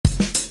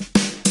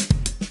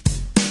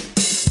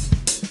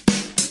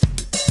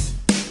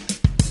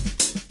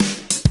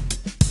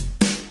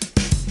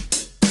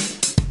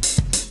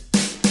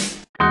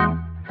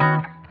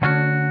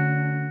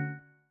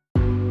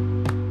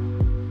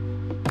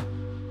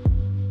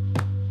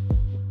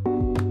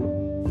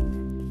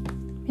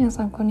皆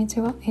さんこんに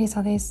ちは、エリ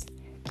サです。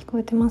聞こ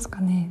えてます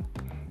かね。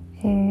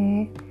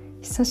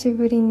久し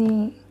ぶり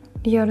に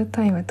リアル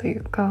タイムとい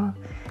うか、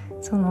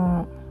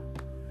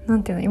な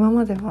んていうの、今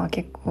までは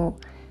結構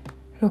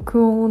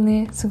録音を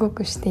ねすご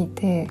くしてい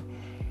て、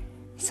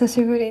久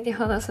しぶりに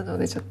話すの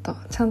でちょっと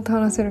ちゃんと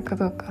話せるか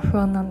どうか不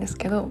安なんです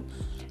けど、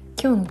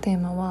今日のテー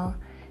マは、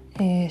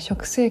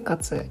食生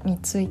活に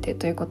ついて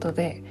ということ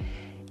で、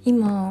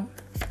今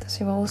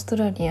私はオースト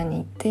ラリア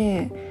にい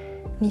て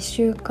2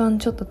週間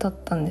ちょっと経っ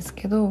たんです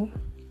けど、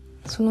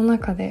その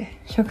中で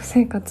食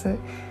生活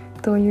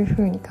どういう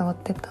風に変わっ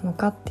ていったの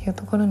かっていう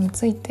ところに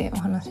ついてお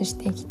話しし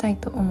ていきたい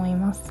と思い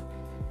ます。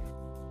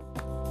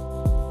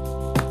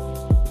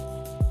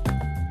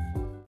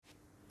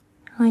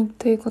はい、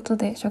ということ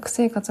で食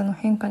生活の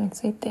変化に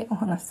ついてお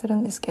話しする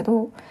んですけ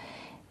ど、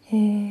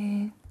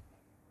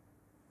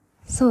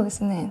そうで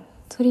すね、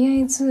とりあ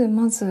えず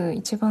まず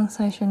一番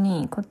最初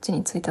にこっち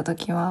に着いた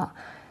時は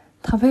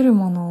食べる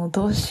ものを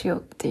どうしよ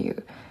うってい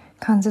う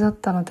感じだっ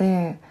たの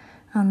で、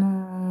フ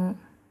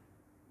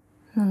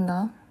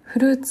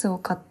ルーツを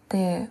買っ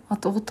て、あ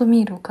とオート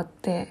ミールを買っ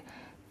て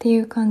ってい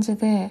う感じ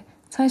で、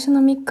最初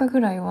の3日ぐ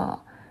らい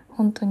は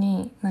本当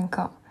に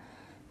食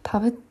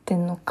べて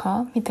んの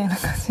かみたいな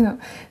感じの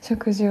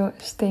食事を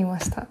していま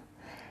した。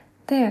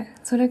で、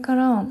それか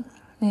ら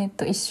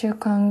1週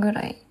間ぐ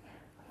らい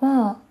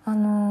は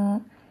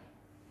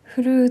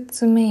フルー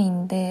ツメイ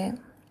ンで、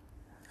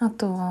あ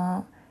と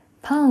は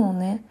パンを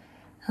ね、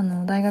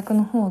大学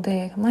の方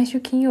で毎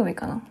週金曜日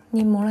かな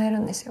にもらえる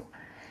んですよ。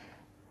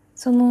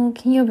その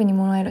金曜日に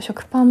もらえる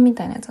食パンみ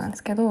たいなやつなんで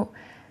すけど、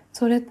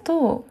それ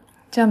と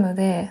ジャム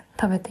で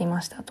食べてい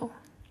ましたと。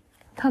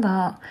た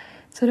だ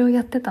それを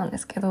やってたんで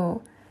すけ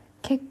ど、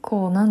結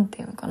構なんて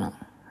いうのかな、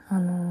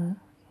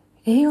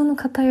栄養の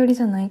偏り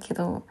じゃないけ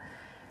ど、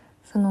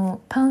そ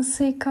の炭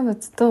水化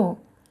物と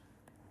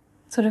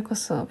それこ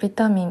そビ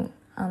タミン、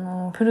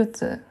フルー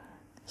ツ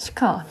し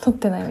か取っ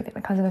てないみたい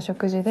な感じの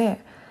食事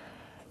で、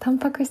タン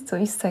パク質を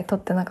一切取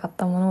ってなかっ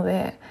たもの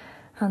で、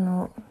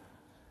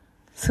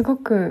すご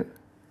く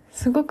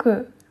チ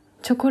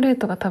ョコレー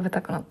トが食べ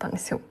たくなったんで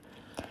すよ。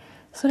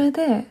それ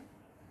で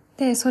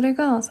それ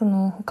が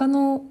他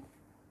の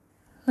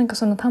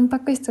そのタンパ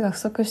ク質が不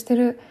足して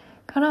る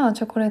から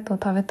チョコレートを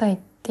食べたいっ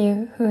てい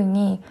う風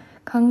に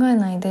考え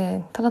ない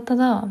で、ただた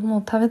だも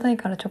う食べたい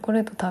からチョコ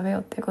レート食べよ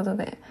うっていうこと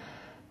で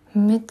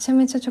めちゃ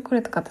めちゃチョコレ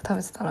ート買って食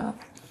べてたら、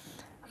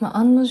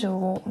案の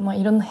定、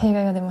いろんな弊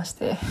害が出まし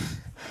て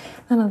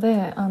なの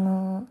でチ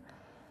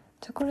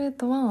ョコレー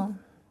トは、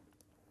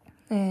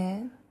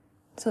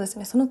そうです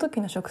ね、その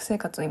時の食生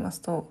活を言いま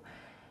すと、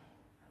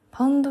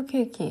パウンド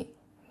ケーキ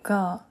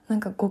が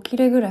5切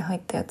れぐらい入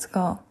ったやつ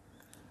が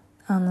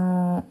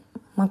5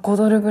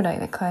ドルぐらい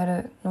で買え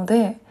るの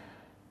で、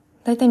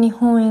だいたい日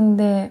本円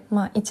で、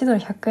1ドル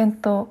100円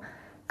と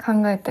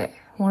考えて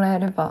もらえ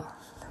れば、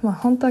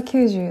本当は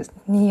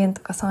92円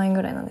とか3円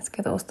ぐらいなんです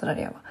けど、オーストラ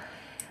リアは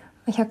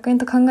100円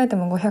と考えて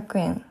も500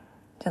円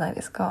じゃない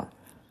ですか。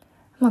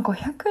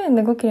500円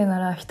で5切れな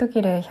ら1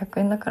切れ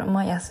100円だか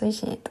ら安い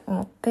しと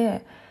思っ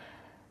て、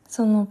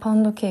そのパウ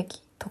ンドケー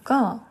キと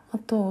か、あ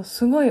と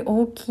すごい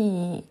大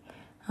きい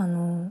カ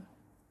ッ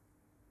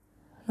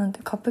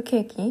プケ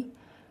ーキ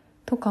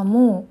とか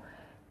も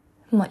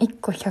1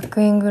個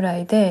100円ぐら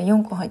いで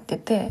4個入って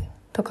て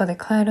とかで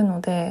買える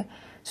ので、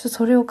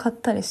それを買っ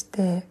たりし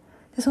て、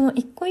でその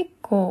1個1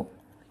個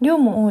量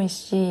も多い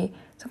し、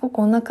すごく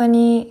お腹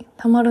に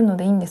溜まるの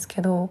でいいんです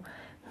けど、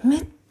め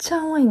っちゃ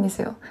甘いんで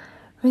すよ。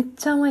めっ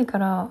ちゃ甘いか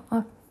ら、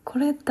こ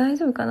れ大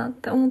丈夫かなっ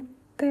て思っ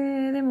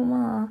て、で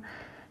も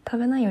食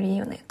べないよりいい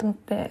よねと思っ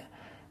て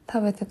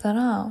食べてた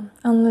ら、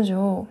案の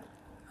定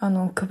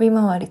首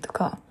周りと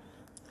か、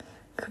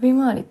首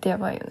周りってや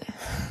ばいよね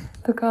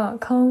とか、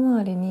顔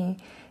周りに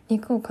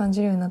肉を感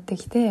じるようになって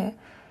きて、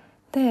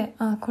で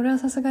これは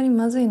さすがに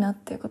まずいなっ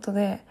ていうこと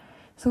で、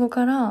そこ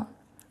から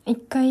一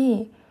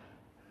回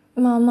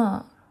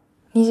2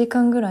時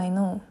間ぐらい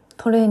の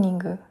トレーニン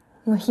グ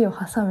の日を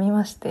挟み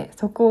まして、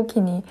そこを機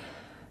に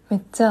め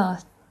っちゃ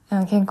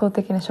健康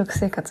的な食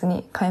生活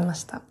に変えま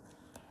した。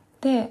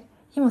で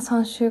今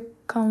3週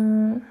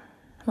間、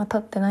経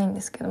ってないんで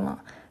すけど、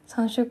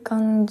3週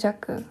間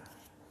弱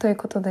という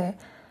ことで、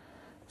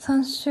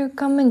3週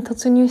間目に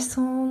突入し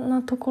そう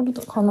なところ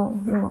かな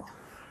今。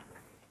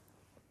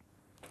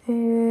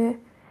1、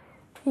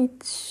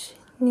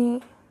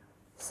2、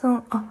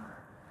3、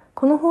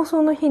この放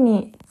送の日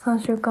に3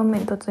週間目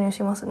に突入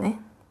します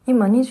ね。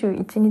今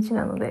21日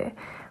なので、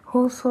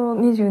放送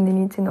22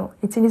日の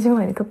1日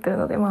前に撮ってる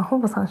ので、ほ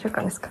ぼ3週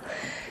間ですか。っ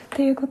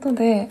ていうこと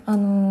で、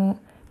も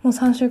う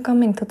3週間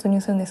目に突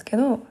入するんですけ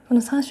ど、こ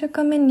の3週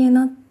間目に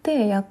なっ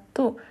てやっ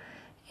と、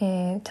ち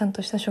ゃん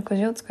とした食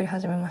事を作り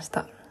始めまし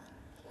た。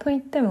と言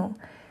っても、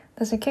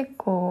私結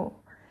構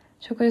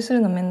食事を作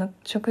るの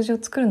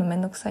め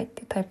んどくさいっ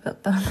ていうタイプだっ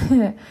たの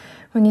で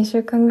2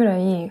週間ぐら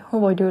いほ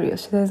ぼ料理を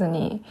せず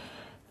に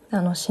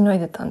しのい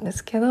でたんで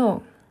すけ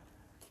ど、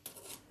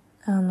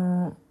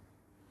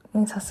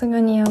さす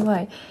がにや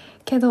ばい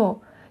け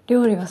ど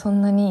料理はそ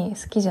んなに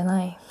好きじゃ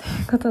ないと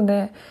いうこと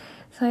で、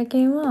最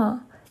近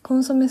はコ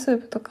ンソメス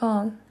ープと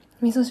か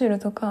味噌汁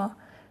とか、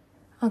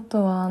あ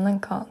とはなん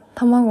か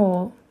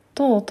卵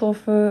と豆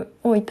腐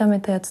を炒め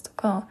たやつと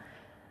か、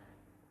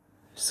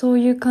そう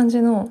いう感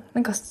じの、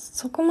なんか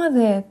そこま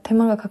で手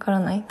間がかから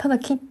ない、ただ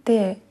切っ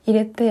て入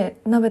れて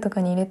鍋と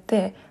かに入れ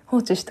て放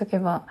置しとけ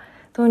ば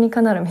どうに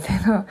かなるみた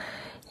いな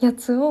や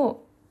つ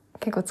を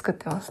結構作っ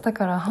てます。だ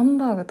からハン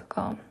バーグと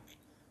か、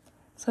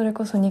それ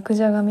こそ肉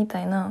じゃがみた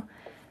いな、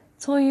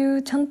そうい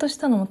うちゃんとし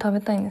たのも食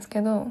べたいんです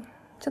けど、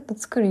ちょっと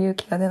作る勇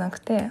気が出なく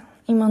て、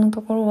今の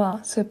ところ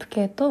はスープ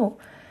系と、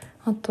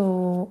あ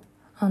と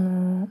そ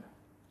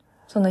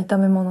の炒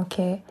め物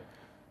系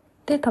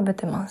で食べ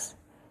てます。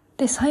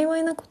で、幸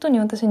いなことに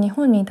私日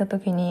本にいた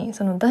時に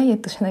そのダイエ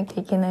ットしなき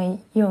ゃいけない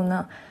よう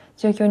な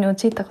状況に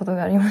陥ったこと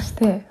がありまし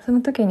て、そ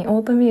の時に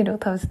オートミールを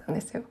食べてたん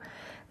ですよ。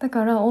だ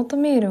からオート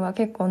ミールは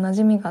結構馴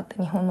染みがあって、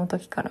日本の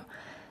時から。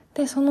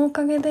で、そのお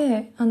かげ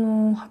で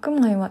白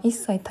米は一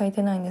切炊い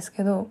てないんです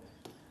けど、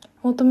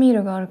オートミー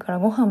ルがあるから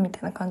ご飯みた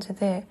いな感じ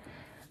で、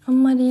あ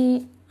んま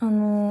り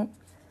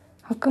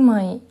白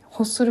米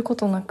欲するこ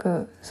とな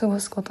く過ご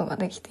すことが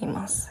できてい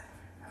ます。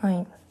は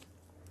い。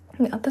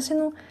で、私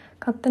の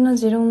勝手な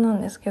持論な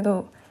んですけ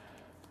ど、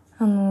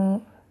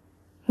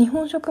日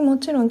本食も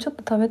ちろんちょっ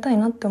と食べたい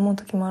なって思う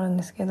時もあるん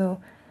ですけど、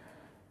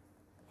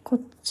こっ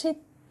ち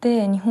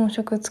で日本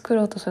食作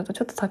ろうとすると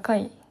ちょっと高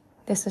い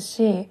です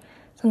し、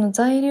その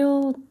材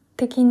料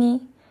的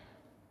に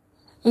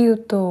言う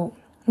と、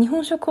日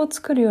本食を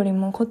作るより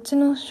もこっち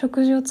の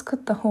食事を作っ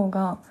た方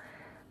が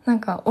なん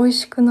か美味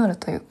しくなる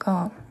という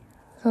か、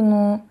そ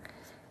の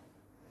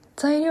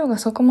材料が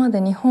そこま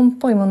で日本っ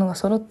ぽいものが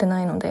揃って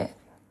ないので、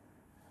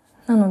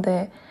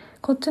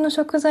こっちの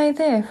食材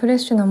でフレッ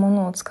シュなも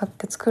のを使っ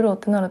て作ろうっ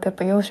てなるとやっ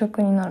ぱ洋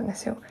食になるんで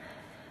すよ。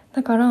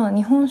だから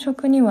日本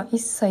食には一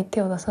切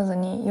手を出さず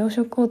に洋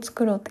食を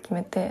作ろうって決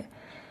めて、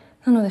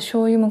なので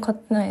醤油も買っ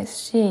てないです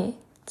し、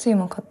つゆ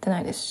も買って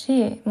ないです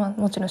し、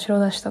もちろん白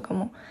だしとか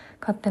も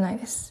買ってない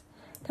です。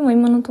でも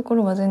今のとこ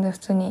ろは全然普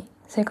通に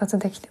生活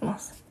できてま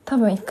す。多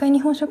分一回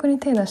日本食に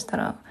手出した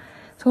ら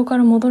そこか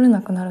ら戻れ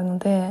なくなるの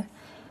で、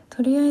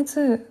とりあえ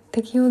ず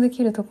適応で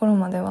きるところ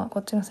まではこ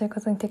っちの生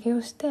活に適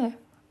応して、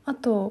あ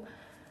と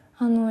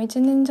1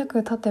年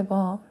弱経て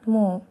ば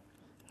も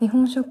う日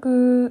本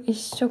食一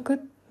食っ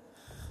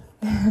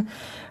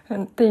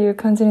ていう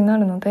感じにな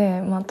るの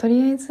で、と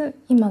りあえず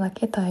今だ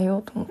け耐えよ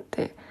うと思っ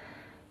て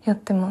やっ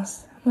てま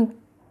す。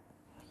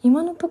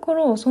今のとこ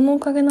ろそのお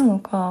かげなの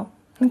か、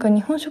なんか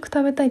日本食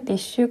食べたいって1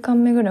週間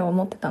目ぐらいは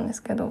思ってたんで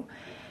すけど、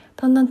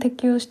だんだん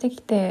適応して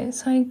きて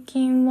最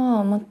近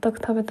は全く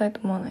食べたいと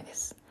思わないで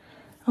す。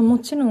も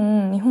ちろ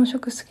ん日本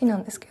食好きな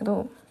んですけ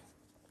ど、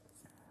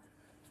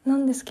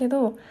豆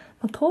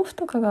腐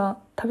とかが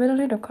食べら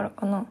れるから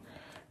かな。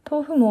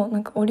豆腐もな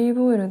んかオリー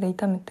ブオイルで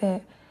炒め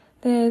て、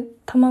で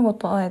卵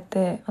とあえ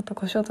て、あと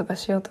胡椒とか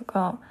塩と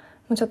か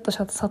もうちょっと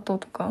砂糖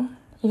とか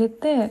入れ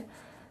て、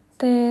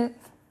で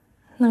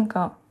なん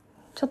か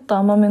ちょっと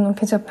甘めの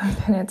ケチャップみ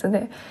たいなやつ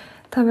で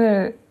食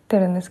べて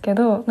るんですけ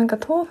ど、なんか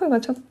豆腐が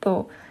ちょっ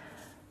と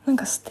なん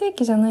かステー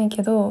キじゃない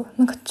けど、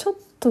なんかちょっ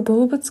と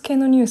動物系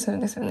の匂いするん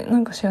ですよね。な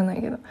んか知らな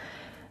いけど。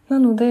な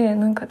ので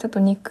なんかちょっ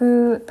と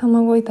肉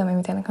卵炒め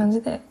みたいな感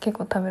じで結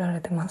構食べられ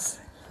てま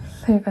す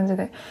という感じ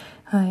で、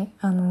はい、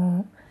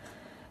1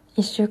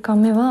週間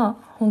目は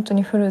本当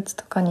にフルーツ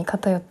とかに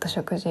偏った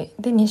食事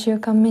で、2週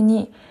間目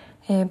に、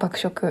爆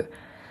食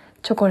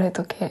チョコレー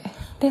ト系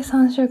で、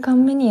3週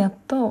間目にやっ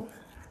と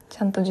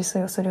ちゃんと自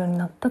炊をするように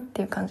なったっ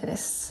ていう感じで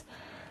す。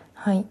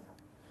はい、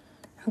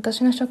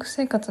私の食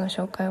生活の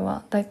紹介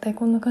はだいたい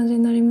こんな感じ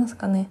になります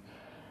かね。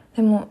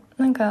でも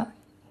なんか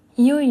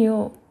いよい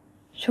よ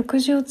食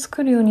事を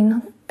作るようにな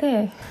っ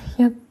て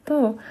やっ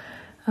と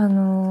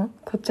こ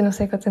っちの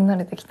生活に慣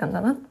れてきたん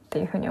だなって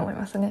いうふうに思い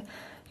ますね。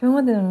今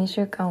までの2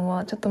週間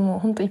はちょっともう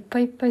ほんといっぱ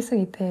いいっぱいす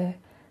ぎて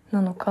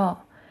なの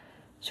か、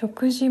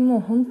食事も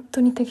本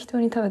当に適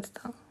当に食べて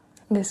たん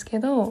ですけ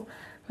ど、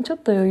ちょっ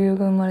と余裕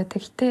が生まれて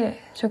き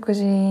て食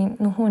事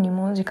の方に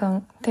も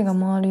手が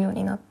回るよう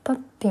になったっ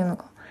ていうの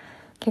が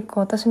結構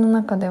私の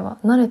中では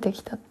慣れて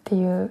きたって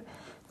いう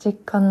実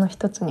感の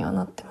一つには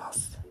なってま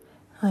す。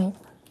はい、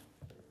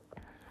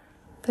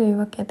という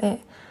わけ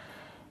で、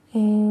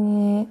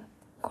こ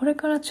れ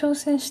から挑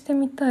戦して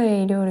みた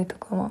い料理と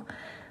かは、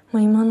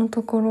今の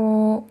と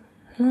こ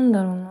ろなん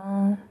だろう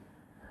な、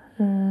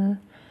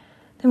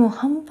でも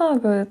ハンバー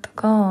グと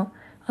か、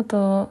あ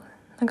と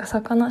なんか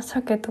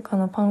鮭とか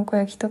のパン粉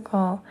焼きと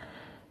か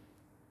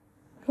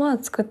は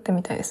作って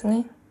みたいです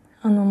ね。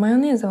マヨ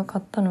ネーズは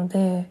買ったの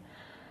で、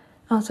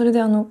それ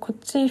でこっ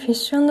ちフィッ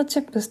シュ&チ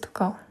ップスと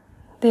か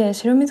で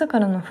白身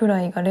魚のフ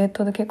ライが冷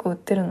凍で結構売っ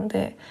てるの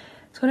で、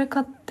それ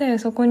買って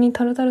そこに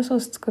タルタルソー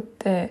ス作っ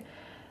て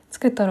つ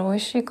けたら美味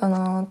しいか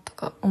なと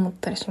か思っ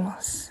たりしま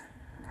す。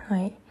は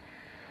い。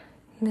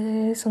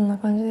で、そんな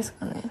感じです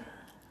かね。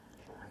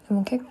で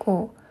も結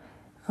構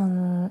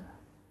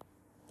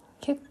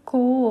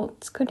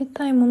作り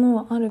たいもの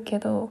はあるけ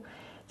ど、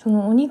そ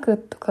のお肉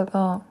とか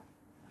が、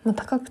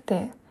高く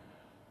て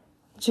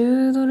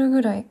10ドル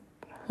ぐらい、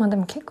で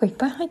も結構いっ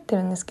ぱい入って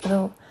るんですけ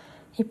ど、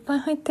いっぱい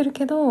入ってる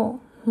けど、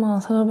ま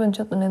あその分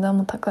ちょっと値段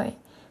も高い。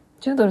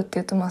10ドルって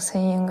いうとまあ1000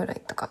円ぐら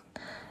いとかっ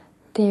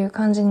ていう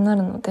感じにな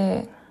るの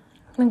で、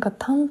なんか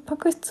タンパ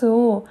ク質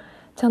を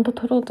ちゃんと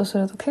取ろうとす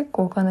ると結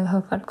構お金が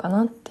かかるか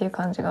なっていう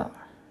感じが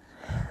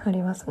あ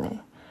ります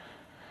ね。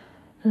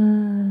で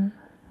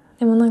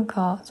もなん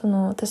か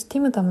私テ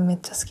ィムタムめっ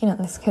ちゃ好きな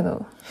んですけ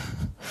ど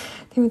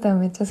ティムタム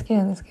めっちゃ好き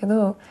なんですけ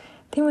ど、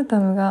ティムタ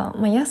ムが、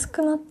安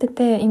くなって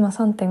て今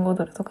 3.5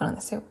 ドルとかなん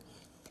ですよ。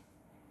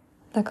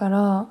だか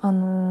ら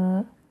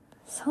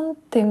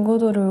3.5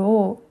 ドル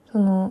を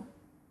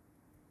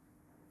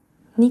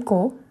2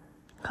個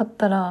買っ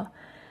たら、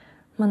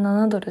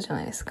7ドルじゃ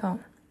ないですか。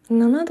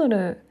7ド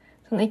ル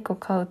1個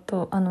買う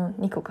と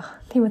2個か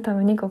ティムタ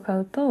ム2個買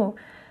うと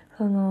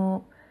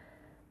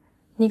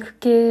肉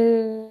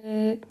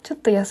系ちょっ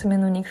と安め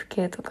の肉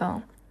系と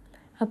か、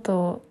あ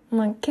と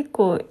結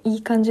構い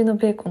い感じの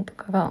ベーコンと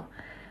かが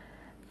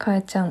買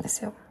えちゃうんで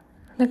すよ。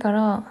だか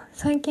ら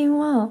最近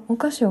はお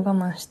菓子を我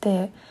慢し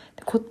て、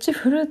こっち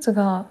フルーツ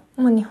が、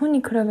日本に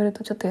比べる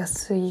とちょっと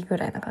安いぐ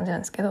らいな感じな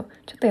んですけど、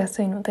ちょっと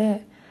安いの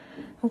で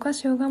お菓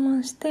子を我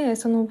慢して、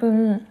その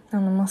分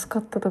マスカ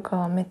ットと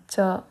かめっち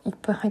ゃいっ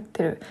ぱい入っ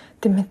てる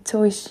でめっちゃ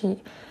美味しい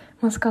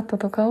マスカット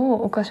とか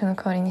をお菓子の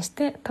代わりにし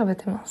て食べ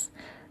てます。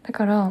だ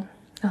から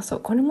そう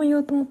これも言お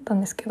うと思ったん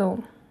ですけど、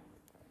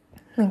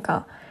なん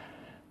か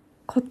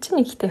こっち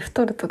に来て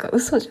太るとか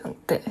嘘じゃんっ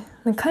て、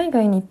海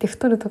外に行って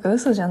太るとか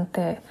嘘じゃんっ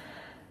て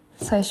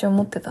最初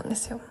思ってたんで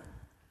すよ。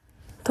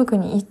特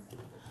に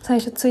最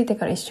初着いて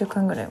から1週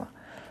間ぐらいは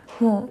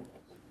も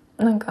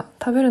うなんか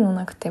食べるの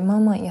なくてまあ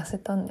まあ痩せ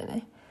たんで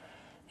ね。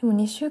でも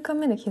2週間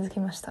目で気づき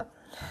ました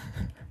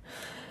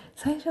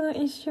最初の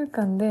1週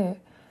間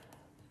で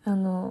そ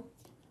の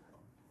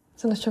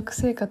食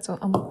生活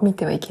を見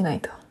てはいけない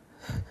と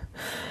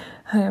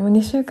はい、もう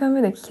2週間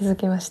目で気づ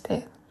きまし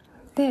て、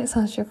で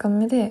3週間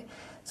目で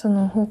そ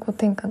の方向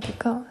転換という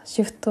か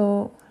シフ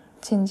ト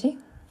チェンジ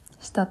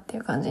したってい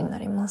う感じにな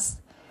りま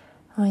す。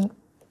はい、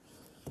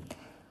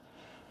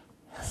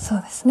そ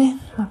うですね。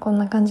こん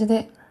な感じ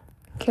で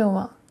今日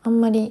はあ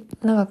んまり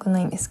長くな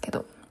いんですけ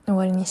ど終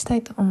わりにした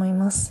いと思い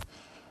ます。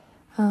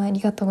あ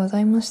りがとうござ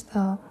いまし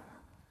た。